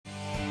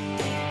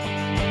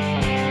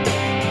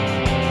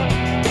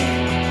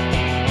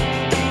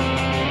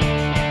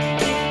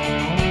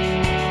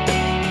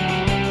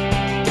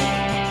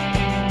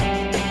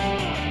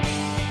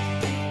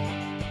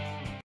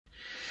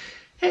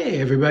Hey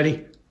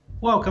everybody,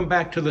 welcome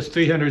back to the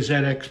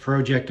 300ZX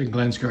project in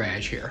Glenn's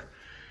garage here.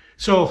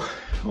 So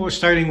what we're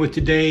starting with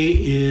today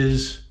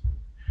is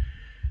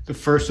the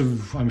first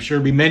of, I'm sure,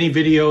 be many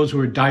videos.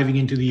 We're diving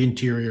into the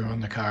interior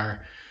on the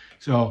car.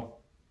 So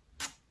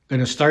I'm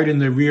going to start in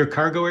the rear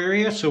cargo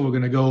area. So we're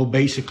going to go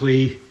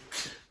basically,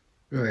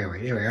 here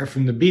we are,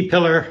 from the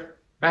B-pillar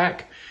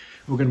back.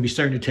 We're going to be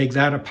starting to take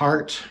that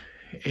apart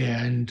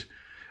and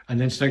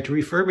then start to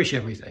refurbish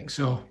everything.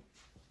 So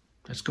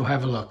let's go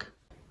have a look.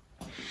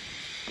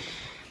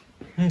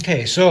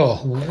 Okay, so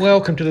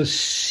welcome to the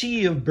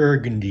Sea of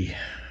Burgundy.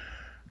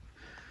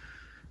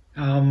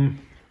 Okay,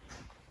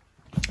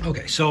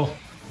 so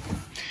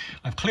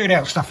I've cleared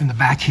out stuff in the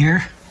back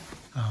here.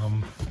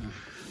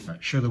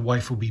 Not sure the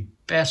wife will be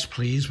best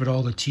pleased, but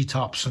all the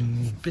T-tops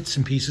and bits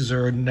and pieces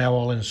are now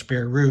all in a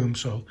spare room,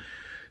 so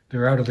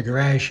they're out of the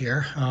garage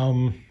here.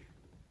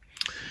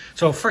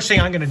 So first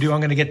thing I'm going to do, I'm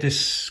going to get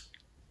this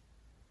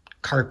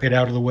carpet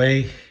out of the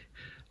way.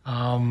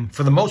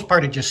 For the most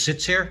part, it just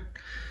sits here.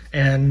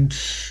 And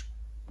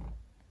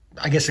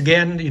I guess,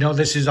 again, you know,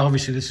 this is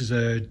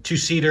a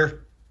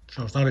two-seater,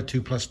 so it's not a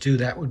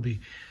 2+2.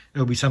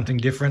 It'll be something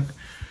different.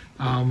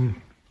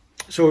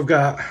 So we've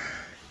got,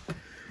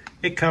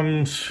 it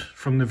comes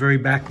from the very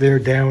back there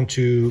down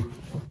to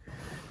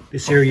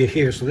this area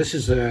here. So this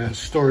is a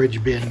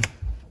storage bin.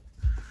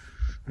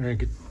 I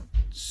think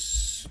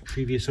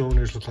previous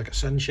owners look like a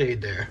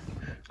sunshade there.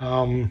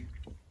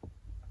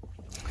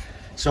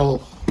 So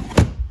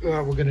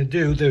what we're going to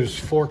do, there's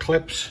 4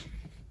 clips.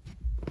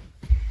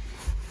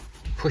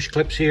 Push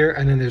clips here,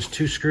 and then there's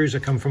 2 screws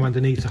that come from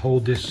underneath to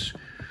hold this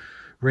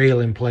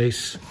rail in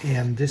place,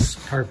 and this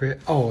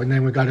carpet. Oh, and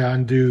then we got to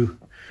undo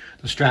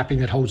the strapping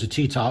that holds the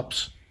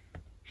T-tops,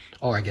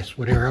 or I guess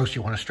whatever else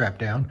you want to strap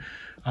down,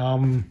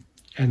 and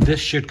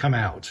this should come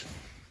out.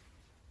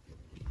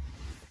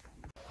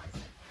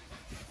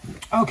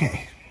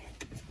 Okay,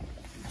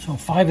 so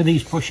 5 of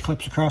these push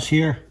clips across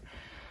here.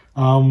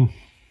 Gonna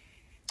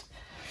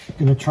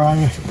try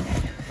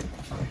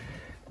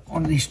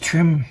one of these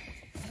trim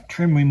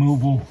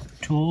removal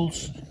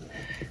tools.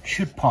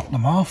 Should pop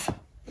them off.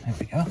 There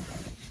we go.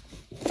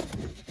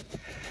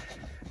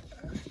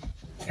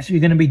 So you're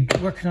going to be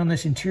working on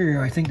this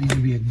interior. I think these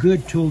would be a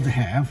good tool to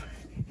have.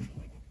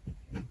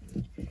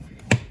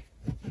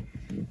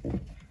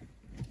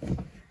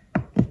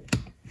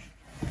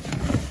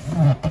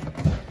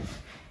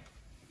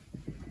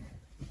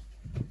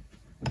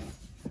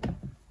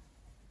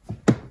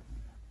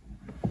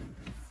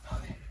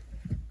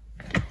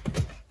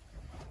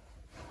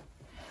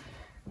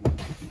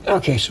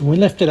 Okay, so we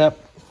lift it up.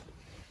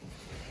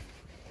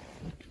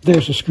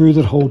 There's a screw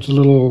that holds a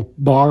little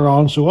bar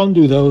on, so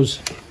undo those,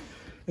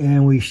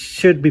 and we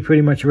should be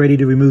pretty much ready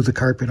to remove the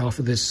carpet off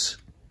of this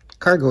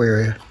cargo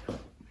area.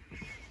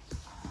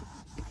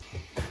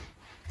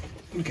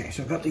 Okay,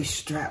 so I've got these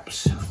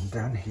straps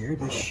down here.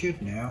 They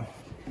should now.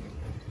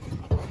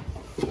 There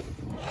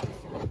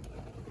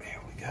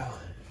we go.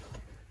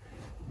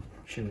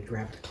 Should we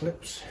grab the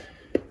clips?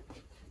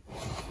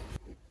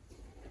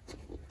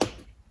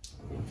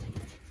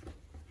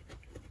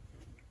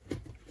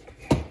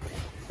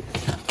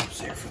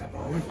 There for the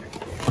moment.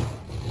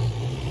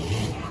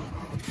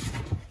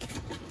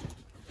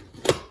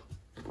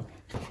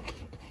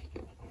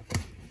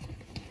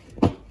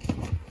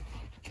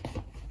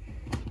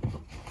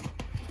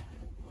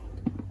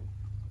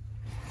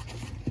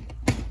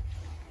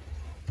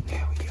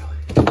 There we go.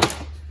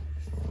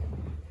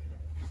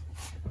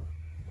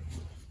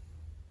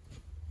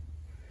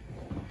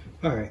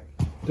 All right,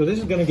 so this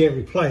is going to get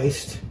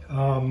replaced.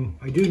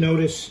 I do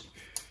notice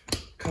a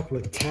couple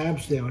of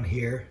tabs down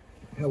here.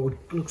 It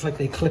looks like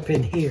they clip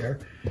in here,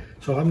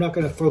 so I'm not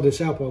going to throw this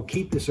out, but I'll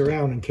keep this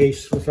around in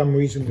case for some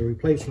reason the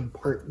replacement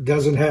part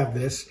doesn't have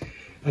this.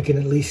 I can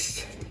at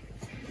least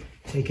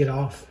take it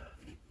off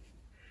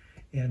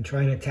and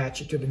try and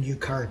attach it to the new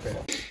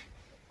carpet.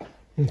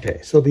 Okay,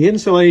 so the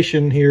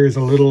insulation here is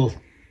a little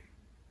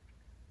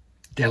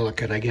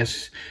delicate, I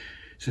guess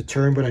it's a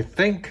term, but I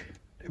think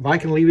if I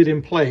can leave it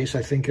in place,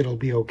 I think it'll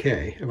be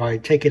okay. If I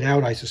take it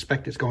out, I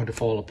suspect it's going to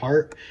fall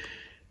apart.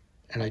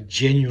 And I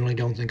genuinely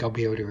don't think I'll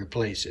be able to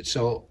replace it.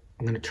 So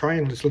I'm going to try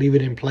and just leave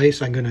it in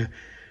place. I'm going to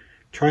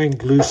try and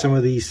glue some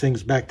of these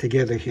things back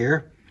together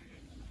here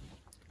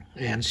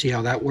and see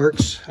how that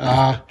works.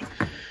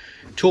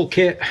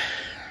 Toolkit.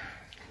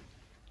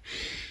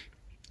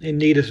 They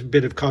need a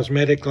bit of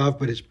cosmetic love,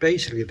 but it's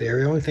basically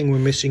there. The only thing we're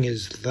missing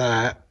is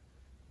that,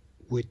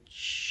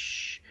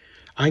 which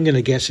I'm going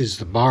to guess is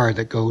the bar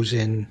that goes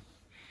in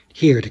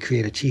here to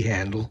create a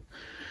T-handle.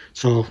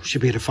 So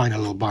should be able to find a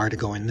little bar to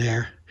go in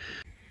there.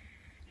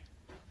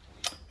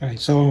 All right,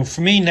 so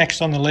for me,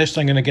 next on the list,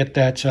 I'm going to get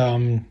that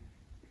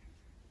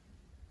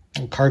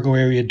cargo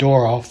area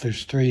door off.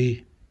 There's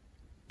 3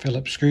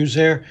 Phillips screws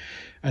there.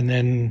 And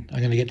then I'm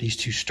going to get these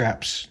 2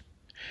 straps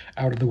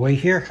out of the way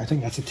here. I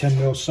think that's a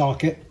 10mm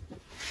socket.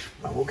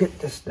 I will get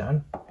this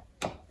done.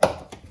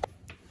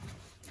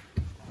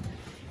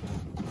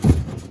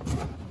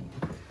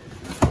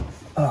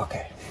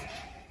 Okay.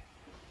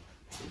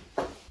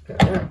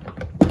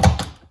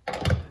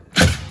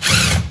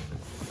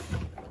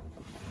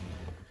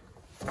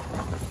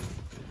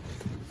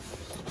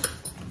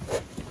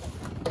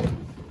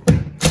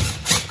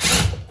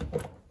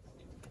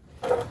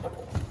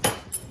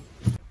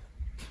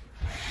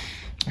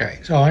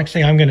 So next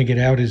thing I'm going to get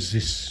out is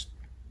this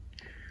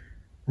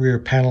rear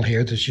panel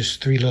here. There's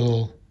just 3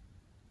 little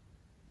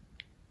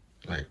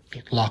like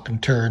lock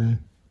and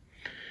turn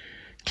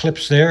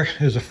clips there.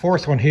 There's a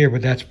 4th one here,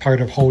 but that's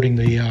part of holding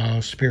the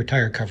spare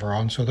tire cover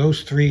on. So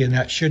those 3, and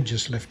that should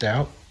just lift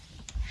out.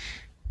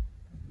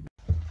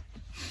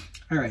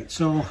 All right,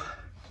 so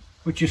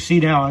what you see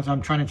now is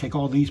I'm trying to take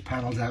all these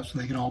panels out so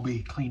they can all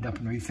be cleaned up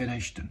and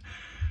refinished, and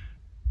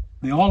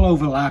they all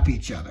overlap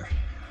each other.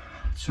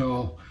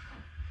 So,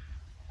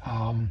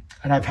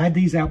 and I've had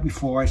these out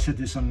before. I said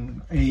this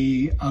on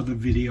a other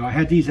video. I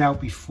had these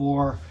out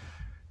before,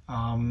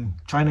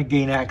 trying to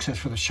gain access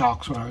for the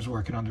shocks when I was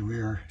working on the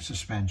rear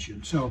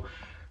suspension. So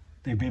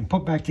they've been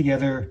put back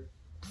together,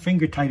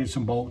 finger tighted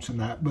some bolts and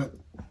that, but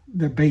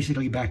they're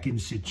basically back in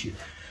situ.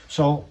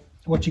 So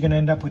what you're going to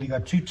end up with, you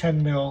got 2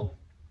 10mm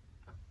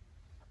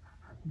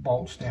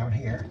bolts down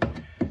here.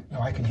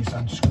 Now I can just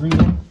unscrew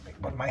them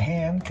with my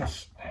hand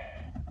because,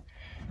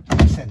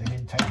 like I said, they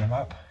didn't tighten them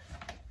up.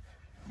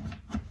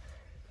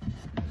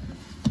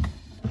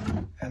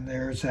 And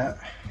there's that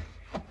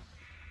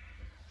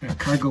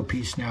cargo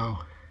piece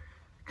now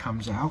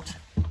comes out.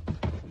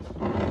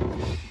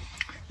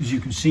 As you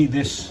can see,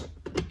 this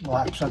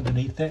laps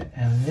underneath it,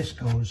 and this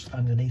goes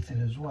underneath it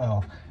as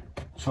well.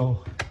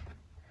 So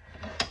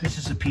this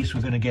is the piece we're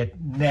going to get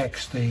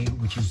next,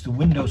 which is the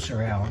window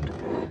surround.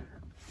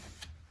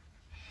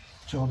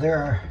 So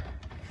there's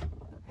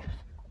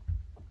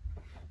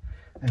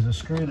a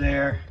screw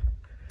there,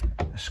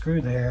 a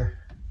screw there.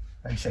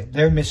 Like I said,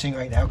 they're missing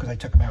right now because I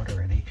took them out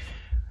already.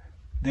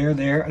 They're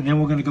there, and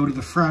then we're going to go to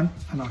the front,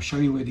 and I'll show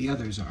you where the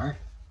others are.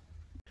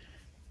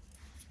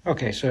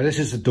 Okay, so this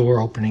is the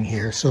door opening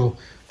here. So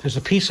there's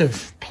a piece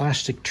of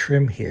plastic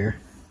trim here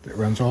that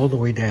runs all the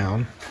way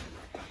down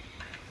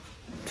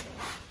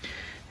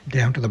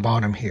to the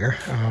bottom here.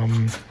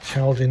 It's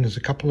held in. There's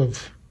a couple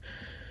of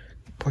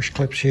push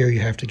clips here you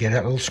have to get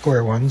out, little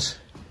square ones.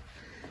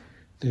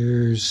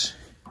 There's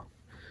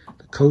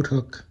the coat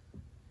hook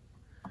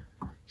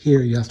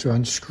here you have to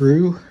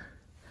unscrew.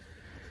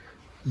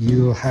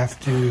 You'll have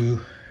to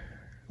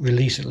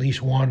release at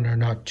least 1 or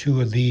not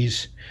 2 of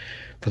these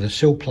for the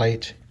sill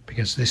plate,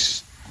 because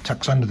this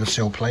tucks under the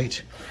sill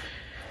plate.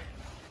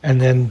 And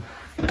then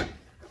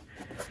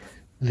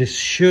this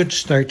should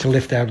start to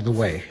lift out of the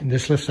way. And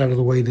this lifts out of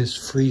the way,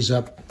 this frees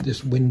up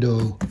this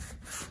window,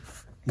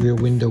 rear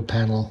window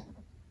panel,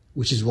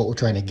 which is what we're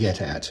trying to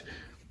get at.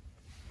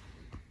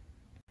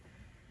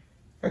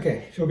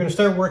 Okay, so we're going to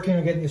start working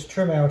on getting this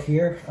trim out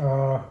here.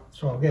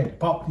 So again,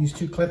 pop these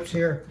 2 clips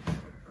here.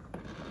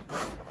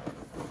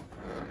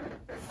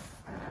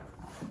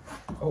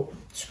 Oh,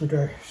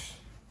 screwdrivers.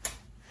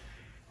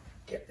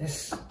 Get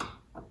this.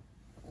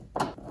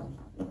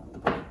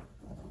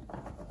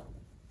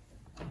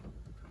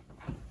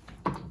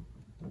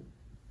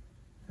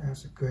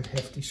 That's a good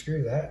hefty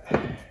screw, that.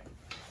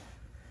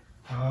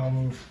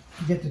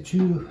 Get the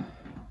 2,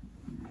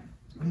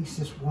 at least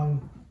this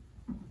 1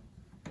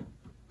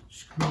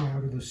 screw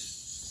out of the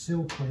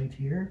sill plate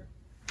here.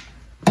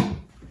 And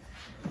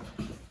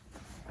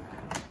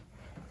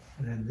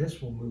then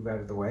this will move out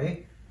of the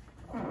way.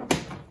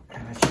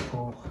 And I should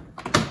pull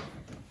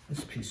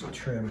this piece of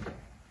trim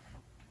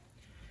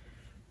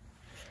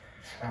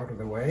out of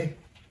the way.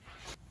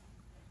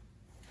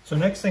 So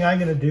next thing I'm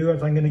going to do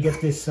is I'm going to get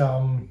this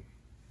the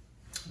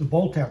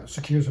bolt out that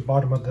secures the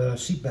bottom of the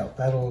seat belt.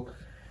 That'll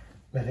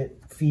let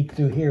it feed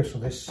through here, so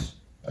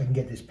I can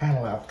get this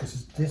panel out,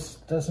 because this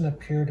doesn't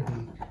appear to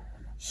be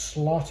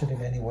slotted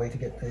in any way to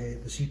get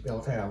the seat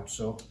belt out.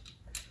 So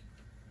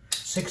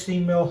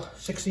 16 mil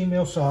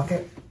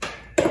socket.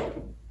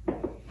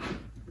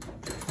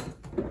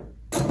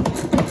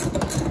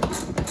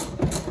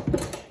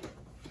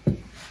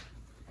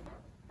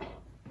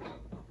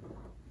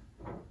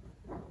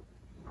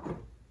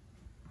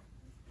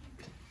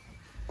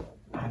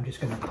 I'm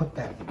just going to put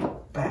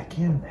that back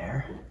in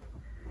there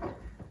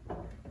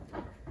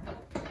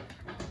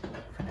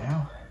for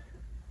now.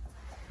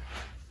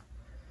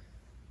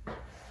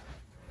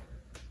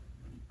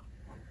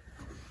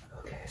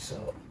 Okay,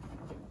 so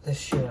this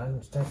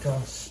should start to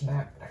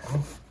unsnap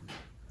now.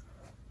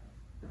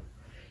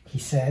 He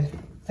said,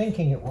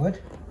 thinking it would,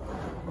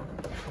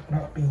 but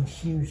not being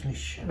hugely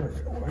sure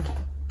it would.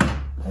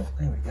 Oh,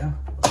 there we go.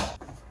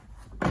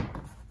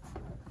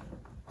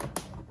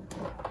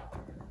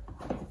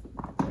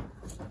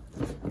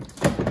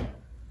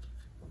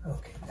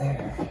 Okay,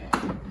 there.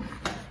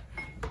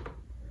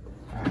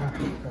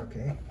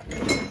 Okay.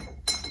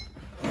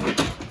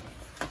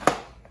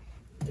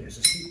 There's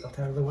the seatbelt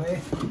out of the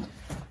way.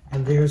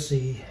 And there's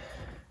the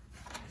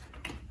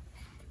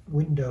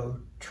window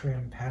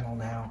trim panel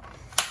now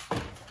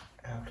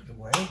out of the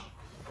way.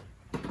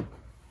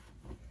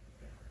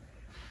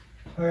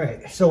 All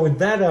right, so with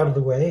that out of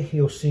the way,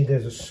 you'll see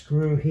there's a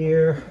screw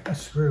here, a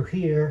screw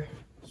here,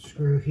 a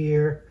screw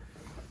here,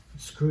 a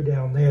screw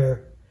down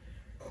there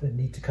that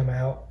need to come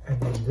out, and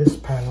then this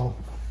panel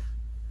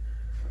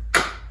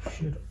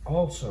should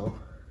also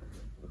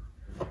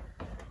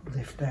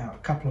lift out. A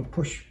couple of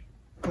push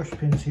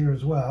pins here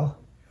as well.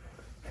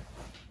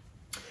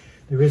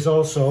 There is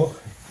also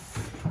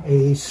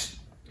a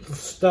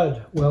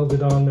stud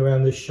welded on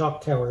around the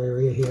shock tower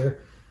area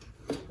here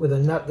with a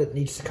nut that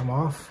needs to come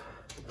off.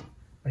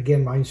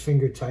 Again, mine's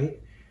finger tight.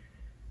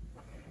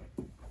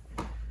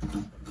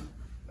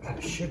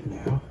 That should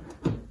now,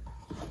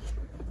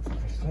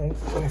 I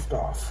think, lift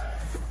off.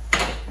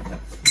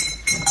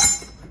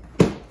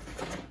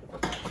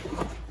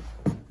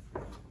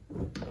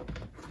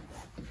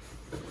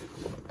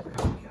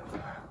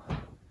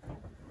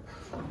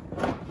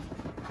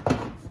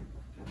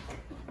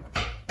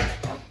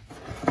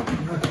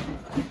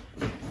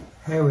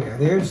 There we are.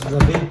 There's the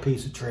big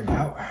piece of trim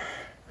out.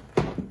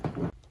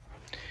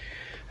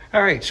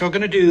 All right, so I'm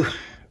going to do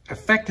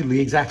effectively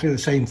exactly the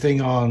same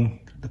thing on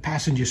the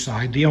passenger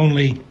side. The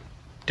only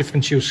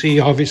difference you'll see,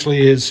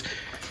 obviously, is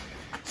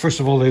first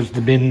of all, there's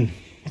the bin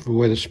for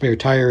where the spare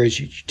tire is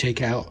you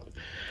take out.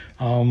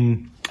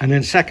 And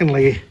then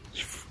secondly,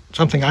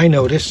 something I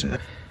noticed,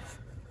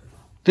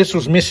 this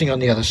was missing on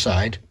the other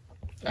side.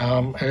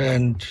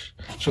 And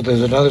so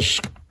there's another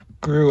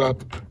screw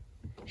up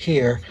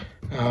here.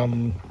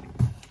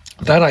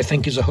 That I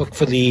think is a hook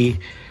for the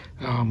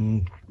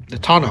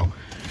tonneau.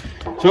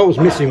 So it was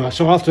missing,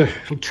 so I'll have to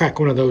track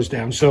one of those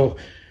down. So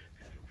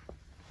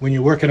when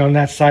you're working on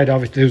that side,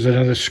 obviously there's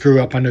another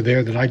screw up under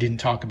there that I didn't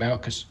talk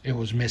about because it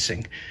was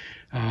missing.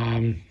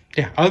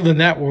 Yeah, other than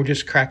that, we'll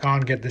just crack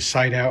on, get this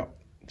side out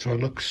so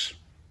it looks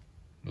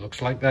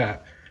like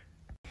that.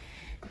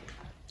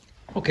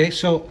 Okay,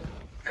 so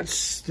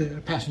that's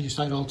the passenger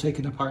side all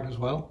taken apart as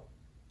well.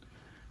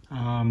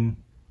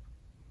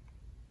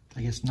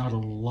 I guess not a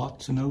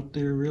lot to note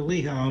there,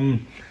 really. I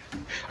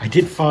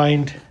did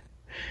find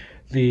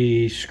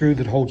the screw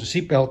that holds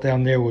the seatbelt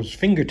down there was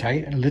finger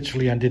tight, and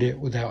literally undid it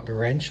without the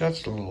wrench.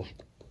 That's a little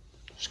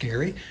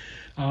scary.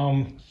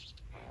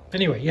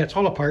 Anyway, yeah, it's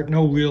all apart.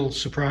 No real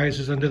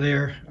surprises under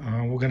there.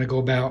 We're going to go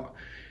about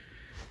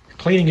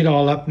cleaning it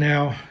all up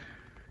now.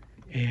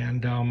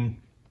 And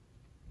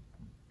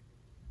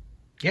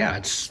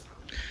yeah,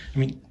 I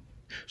mean,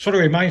 sort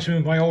of reminds me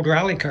of my old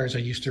rally cars I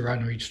used to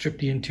run, where you'd strip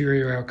the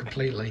interior out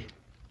completely.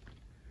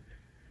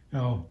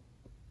 Now,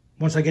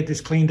 once I get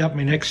this cleaned up,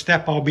 my next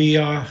step, I'll be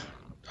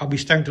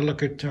starting to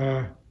look at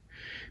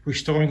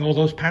restoring all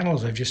those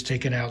panels I've just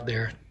taken out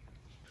there.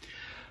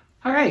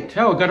 All right,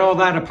 so got all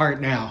that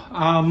apart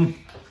now.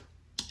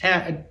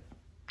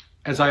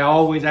 As I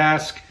always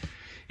ask,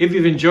 if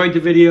you've enjoyed the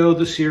video,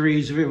 the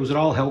series, if it was at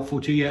all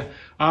helpful to you,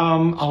 a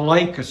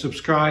like, a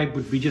subscribe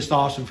would be just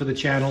awesome for the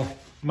channel.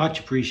 Much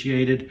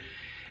appreciated.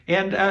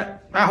 And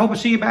I hope to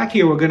see you back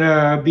here. We're going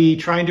to be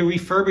trying to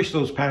refurbish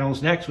those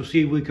panels next. We'll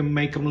see if we can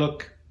make them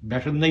look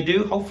better than they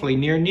do, hopefully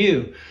near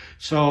new.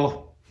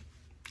 So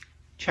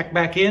check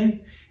back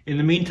in. In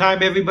the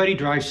meantime, everybody,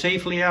 drive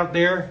safely out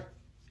there.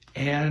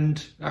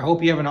 And I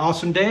hope you have an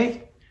awesome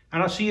day.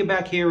 And I'll see you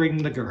back here in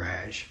the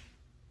garage.